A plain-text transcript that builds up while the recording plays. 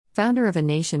Founder of a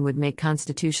nation would make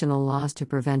constitutional laws to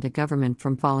prevent a government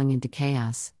from falling into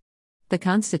chaos. The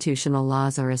constitutional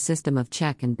laws are a system of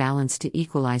check and balance to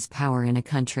equalize power in a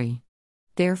country.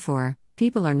 Therefore,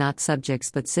 people are not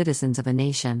subjects but citizens of a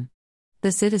nation.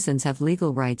 The citizens have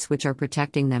legal rights which are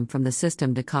protecting them from the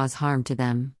system to cause harm to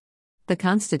them. The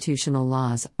constitutional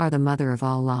laws are the mother of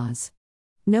all laws.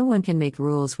 No one can make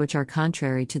rules which are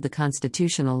contrary to the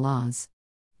constitutional laws.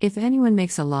 If anyone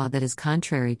makes a law that is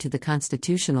contrary to the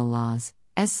constitutional laws,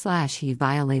 he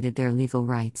violated their legal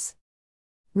rights.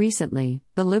 Recently,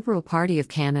 the Liberal Party of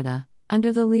Canada,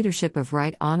 under the leadership of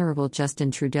Right Honourable Justin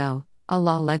Trudeau, a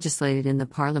law legislated in the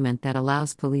Parliament that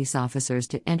allows police officers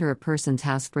to enter a person's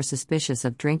house for suspicious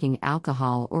of drinking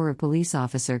alcohol, or a police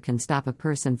officer can stop a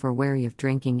person for wary of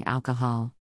drinking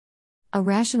alcohol. A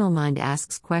rational mind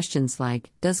asks questions like,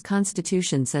 does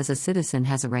Constitution says a citizen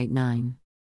has a right 9?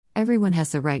 Everyone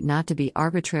has the right not to be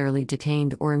arbitrarily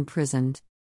detained or imprisoned.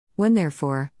 When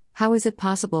therefore, how is it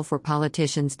possible for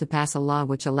politicians to pass a law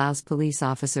which allows police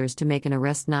officers to make an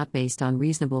arrest not based on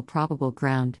reasonable probable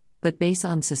ground, but based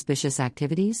on suspicious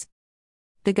activities?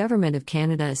 The Government of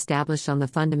Canada established on the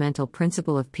fundamental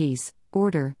principle of peace,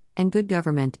 order, and good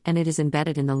government, and it is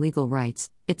embedded in the legal rights.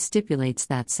 It stipulates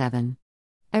that 7.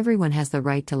 Everyone has the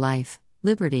right to life,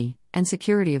 liberty, and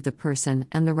security of the person,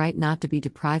 and the right not to be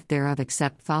deprived thereof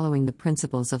except following the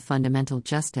principles of fundamental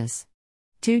justice.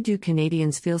 2. Do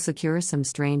Canadians feel secure some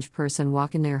strange person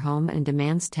walk in their home and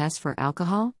demands tests for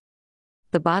alcohol?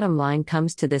 The bottom line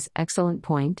comes to this excellent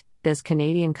point: does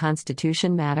Canadian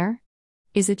Constitution matter?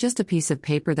 Is it just a piece of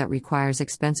paper that requires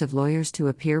expensive lawyers to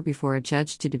appear before a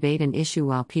judge to debate an issue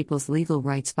while people's legal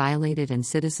rights violated and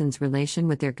citizens' relation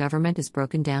with their government is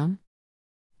broken down?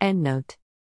 Endnote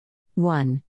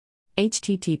 1.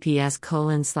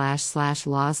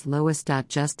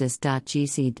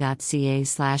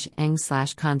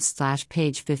 https://lawslowest.justice.gc.ca/eng/const/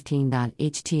 page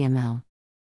 15.html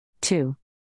 2.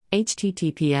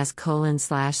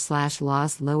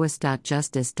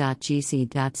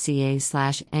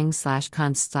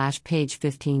 https://lawslowest.justice.gc.ca/eng/const/ page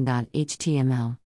 15.html